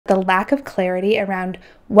the lack of clarity around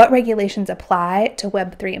what regulations apply to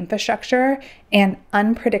Web3 infrastructure and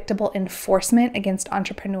unpredictable enforcement against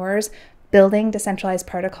entrepreneurs building decentralized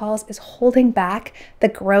protocols is holding back the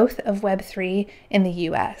growth of Web3 in the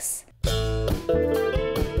US.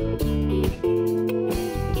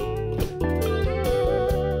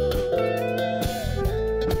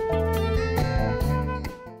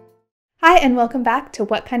 Hi, and welcome back to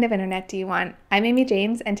What Kind of Internet Do You Want? I'm Amy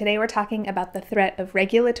James, and today we're talking about the threat of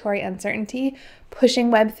regulatory uncertainty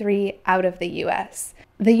pushing Web3 out of the US.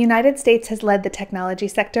 The United States has led the technology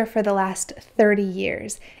sector for the last 30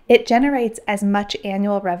 years. It generates as much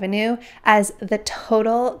annual revenue as the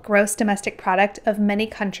total gross domestic product of many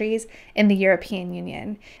countries in the European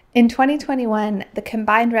Union. In 2021, the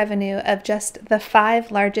combined revenue of just the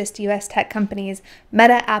 5 largest US tech companies,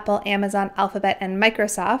 Meta, Apple, Amazon, Alphabet, and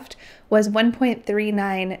Microsoft, was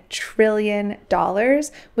 $1.39 trillion,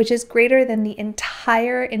 which is greater than the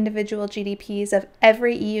entire individual GDPs of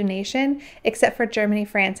every EU nation except for Germany,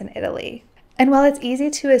 France, and Italy. And while it's easy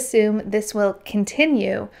to assume this will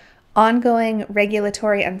continue, ongoing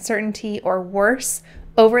regulatory uncertainty, or worse,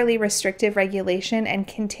 overly restrictive regulation and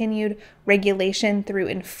continued regulation through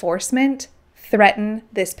enforcement threaten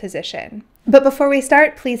this position. But before we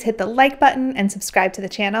start, please hit the like button and subscribe to the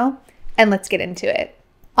channel, and let's get into it.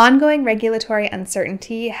 Ongoing regulatory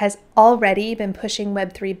uncertainty has already been pushing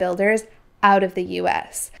Web3 builders out of the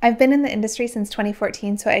US. I've been in the industry since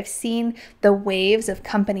 2014, so I've seen the waves of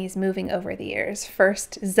companies moving over the years.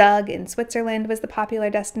 First, Zug in Switzerland was the popular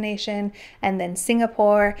destination, and then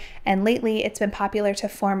Singapore, and lately it's been popular to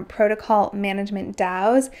form protocol management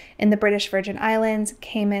DAOs in the British Virgin Islands,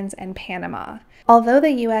 Caymans, and Panama. Although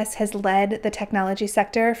the US has led the technology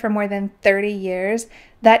sector for more than 30 years,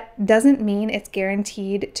 that doesn't mean it's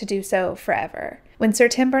guaranteed to do so forever. When Sir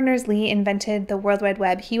Tim Berners-Lee invented the World Wide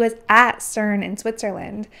Web, he was at CERN in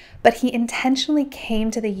Switzerland, but he intentionally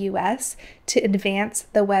came to the US to advance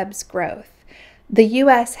the web's growth. The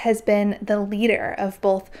US has been the leader of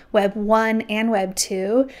both Web 1 and Web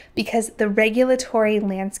 2 because the regulatory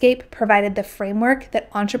landscape provided the framework that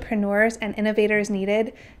entrepreneurs and innovators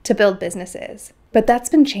needed to build businesses. But that's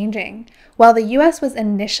been changing. While the US was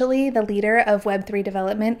initially the leader of Web3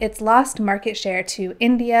 development, it's lost market share to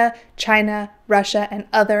India, China, Russia, and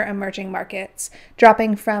other emerging markets,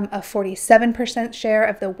 dropping from a 47% share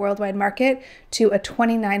of the worldwide market to a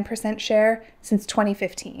 29% share since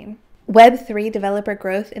 2015. Web3 developer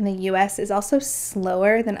growth in the US is also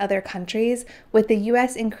slower than other countries, with the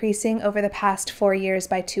US increasing over the past 4 years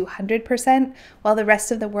by 200%, while the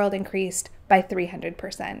rest of the world increased by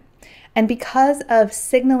 300%. And because of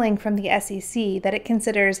signaling from the SEC that it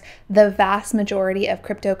considers the vast majority of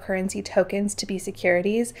cryptocurrency tokens to be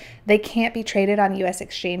securities, they can't be traded on US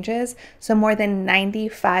exchanges, so more than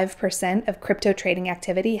 95% of crypto trading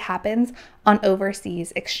activity happens on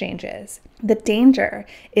overseas exchanges. The danger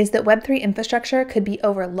is that Web3 infrastructure could be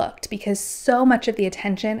overlooked because so much of the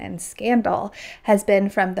attention and scandal has been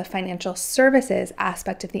from the financial services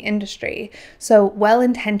aspect of the industry. So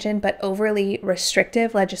well-intentioned but overly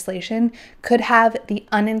restrictive legislation could have the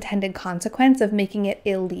unintended consequence of making it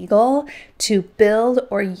illegal to build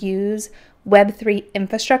or use Web3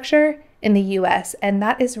 infrastructure in the US, and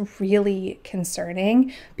that is really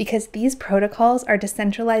concerning because these protocols are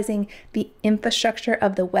decentralizing the infrastructure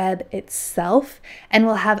of the web itself and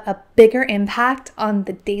will have a bigger impact on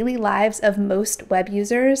the daily lives of most web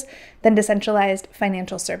users than decentralized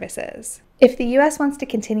financial services. If the US wants to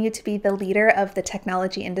continue to be the leader of the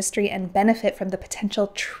technology industry and benefit from the potential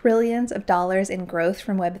trillions of dollars in growth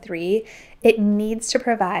from Web3, it needs to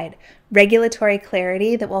provide regulatory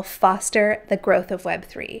clarity that will foster the growth of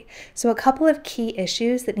Web3. So a couple of key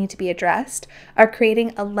issues that need to be addressed are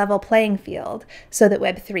creating a level playing field so that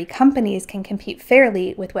Web3 companies can compete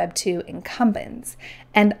fairly with Web2 incumbents,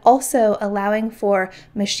 and also allowing for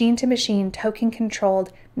machine-to-machine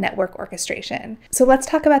token-controlled network orchestration. So let's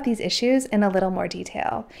talk about these issues in a little more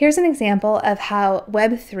detail. Here's an example of how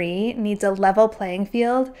Web3 needs a level playing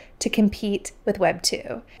field to compete with Web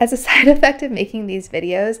 2. As a side effect of making these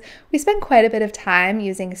videos, we spend quite a bit of time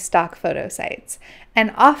using stock photo sites.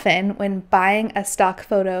 And often when buying a stock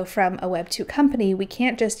photo from a Web 2 company, we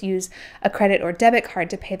can't just use a credit or debit card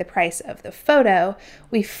to pay the price of the photo.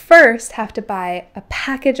 We first have to buy a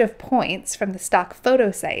package of points from the stock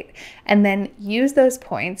photo site and then use those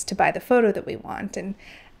points to buy the photo that we want. And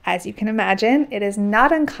as you can imagine, it is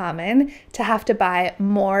not uncommon to have to buy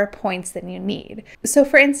more points than you need. So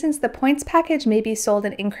for instance, the points package may be sold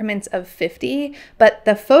in increments of 50, but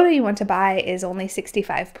the photo you want to buy is only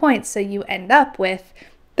 65 points, so you end up with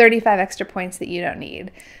 35 extra points that you don't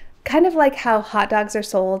need. kind of like how hot dogs are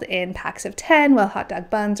sold in packs of 10 while hot dog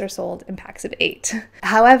buns are sold in packs of 8.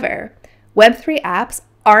 However, Web3 apps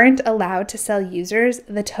aren't allowed to sell users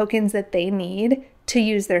the tokens that they need to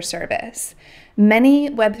use their service. Many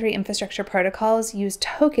Web3 infrastructure protocols use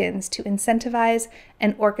tokens to incentivize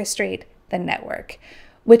and orchestrate the network,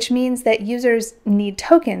 which means that users need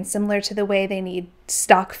tokens similar to the way they need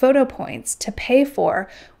stock photo points to pay for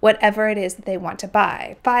whatever it is that they want to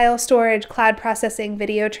buy. File storage, cloud processing,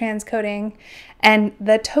 video transcoding, and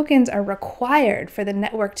the tokens are required for the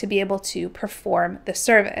network to be able to perform the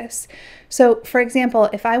service. So, for example,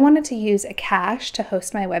 if I wanted to use a cache to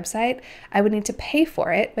host my website, I would need to pay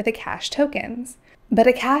for it with a cache tokens. But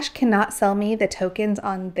a cache cannot sell me the tokens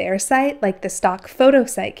on their site like the stock photo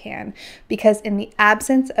site can, because in the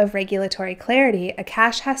absence of regulatory clarity, a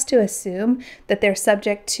cache has to assume that they're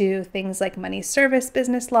subject to things like money service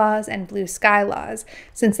business laws and blue sky laws,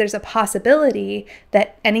 since there's a possibility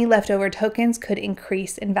that any leftover tokens could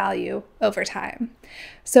increase in value over time.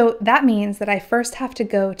 So that means that I first have to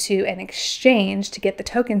go to an exchange to get the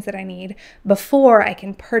tokens that I need before I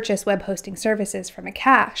can purchase web hosting services from a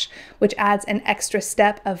cache, which adds an extra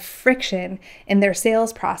step of friction in their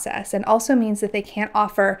sales process and also means that they can't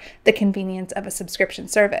offer the convenience of a subscription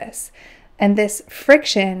service. And this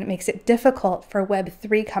friction makes it difficult for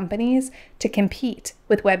Web3 companies to compete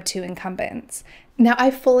with Web2 incumbents. Now,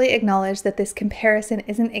 I fully acknowledge that this comparison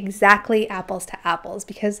isn't exactly apples to apples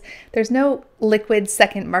because there's no liquid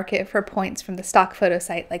second market for points from the stock photo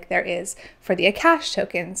site like there is for the Akash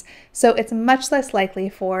tokens. So it's much less likely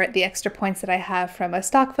for the extra points that I have from a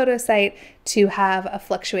stock photo site to have a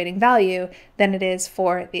fluctuating value than it is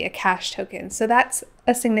for the Akash tokens. So that's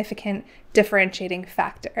a significant differentiating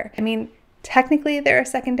factor. I mean, technically, there are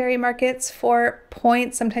secondary markets for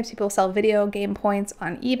points. Sometimes people sell video game points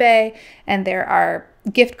on eBay, and there are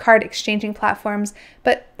gift card exchanging platforms,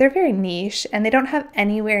 but they're very niche and they don't have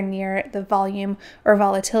anywhere near the volume or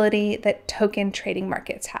volatility that token trading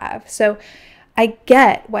markets have. So I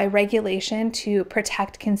get why regulation to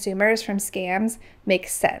protect consumers from scams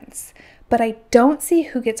makes sense, but I don't see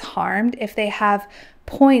who gets harmed if they have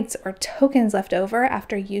points or tokens left over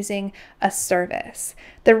after using a service.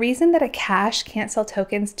 The reason that a cache can't sell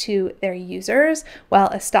tokens to their users while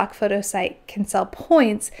a stock photo site can sell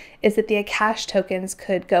points is that the Akash tokens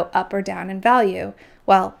could go up or down in value,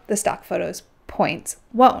 while the stock photos points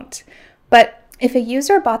won't. But if a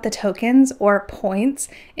user bought the tokens or points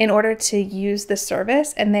in order to use the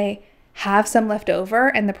service and they have some left over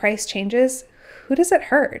and the price changes, who does it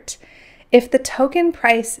hurt? If the token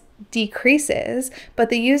price decreases, but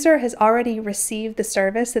the user has already received the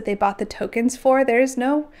service that they bought the tokens for, there's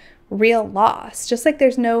no real loss. Just like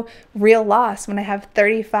there's no real loss when I have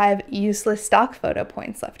 35 useless stock photo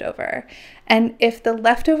points left over. And if the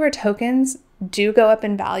leftover tokens do go up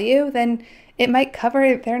in value, then it might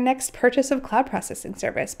cover their next purchase of cloud processing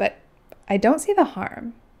service, but I don't see the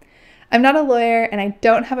harm. I'm not a lawyer and I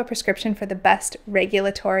don't have a prescription for the best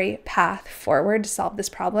regulatory path forward to solve this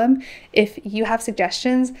problem. If you have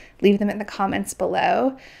suggestions, leave them in the comments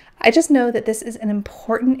below. I just know that this is an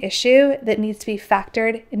important issue that needs to be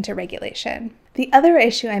factored into regulation. The other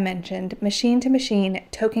issue I mentioned, machine-to-machine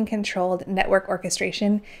token-controlled network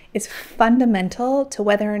orchestration, is fundamental to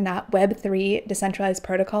whether or not Web3 decentralized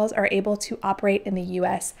protocols are able to operate in the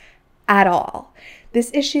US at all.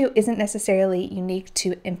 This issue isn't necessarily unique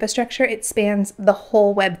to infrastructure, it spans the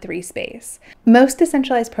whole Web3 space. Most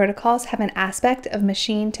decentralized protocols have an aspect of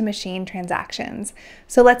machine-to-machine transactions.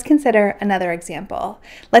 So let's consider another example.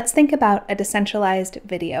 Let's think about a decentralized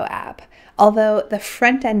video app. Although the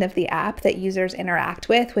front end of the app that users interact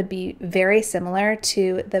with would be very similar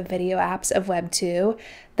to the video apps of Web2,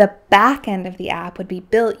 the back end of the app would be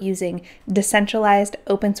built using decentralized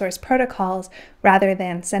open source protocols rather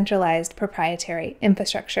than centralized proprietary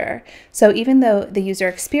infrastructure. So even though the user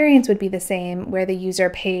experience would be the same, where the user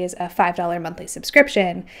pays a $5 monthly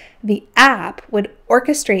subscription, the app would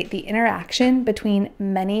orchestrate the interaction between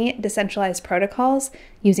many decentralized protocols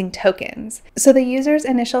using tokens. So the user's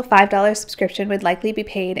initial $5 subscription would likely be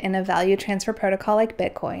paid in a value transfer protocol like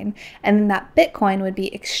Bitcoin, and then that Bitcoin would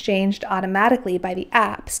be exchanged automatically by the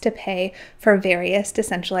apps to pay for various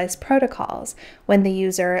decentralized protocols. When the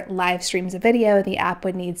user live streams a video, the app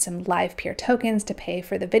would need some live peer tokens to pay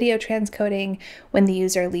for the video transcoding. When the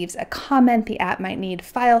user leaves a comment, the app might need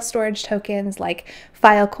file storage tokens like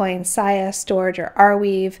Filecoin, Sia, Storage, or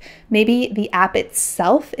Arweave. Maybe the app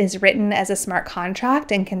itself is written as a smart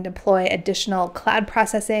contract and can deploy additional cloud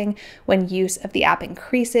processing when use of the app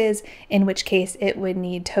increases, in which case it would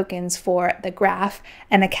need tokens for the graph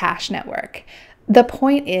and a cache network. The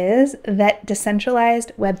point is that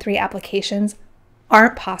decentralized Web3 applications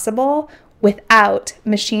aren't possible without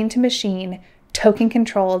machine-to-machine,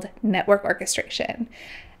 token-controlled network orchestration.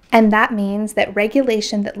 And that means that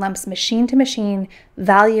regulation that lumps machine-to-machine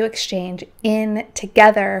value exchange in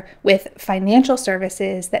together with financial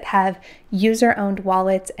services that have user-owned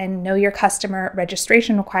wallets and know your customer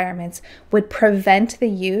registration requirements would prevent the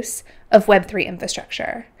use of Web3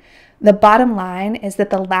 infrastructure. The bottom line is that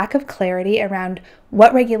the lack of clarity around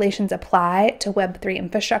what regulations apply to Web3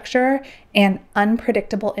 infrastructure and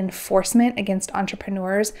unpredictable enforcement against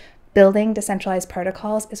entrepreneurs building decentralized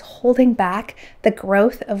protocols is holding back the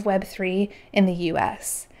growth of Web3 in the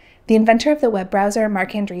US. The inventor of the web browser,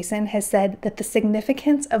 Marc Andreessen, has said that the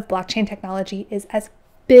significance of blockchain technology is as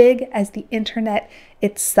big as the internet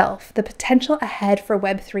itself. The potential ahead for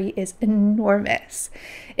Web3 is enormous.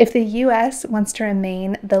 If the US wants to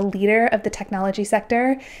remain the leader of the technology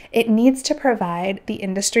sector, it needs to provide the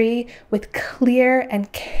industry with clear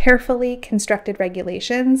and carefully constructed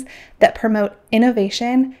regulations that promote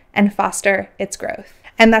innovation and foster its growth.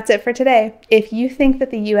 And that's it for today. If you think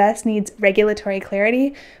that the US needs regulatory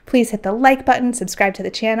clarity, please hit the like button, subscribe to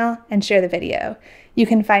the channel, and share the video. You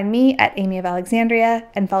can find me at Amy of Alexandria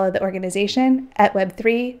and follow the organization at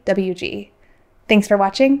Web3WG. Thanks for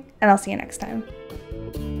watching, and I'll see you next time.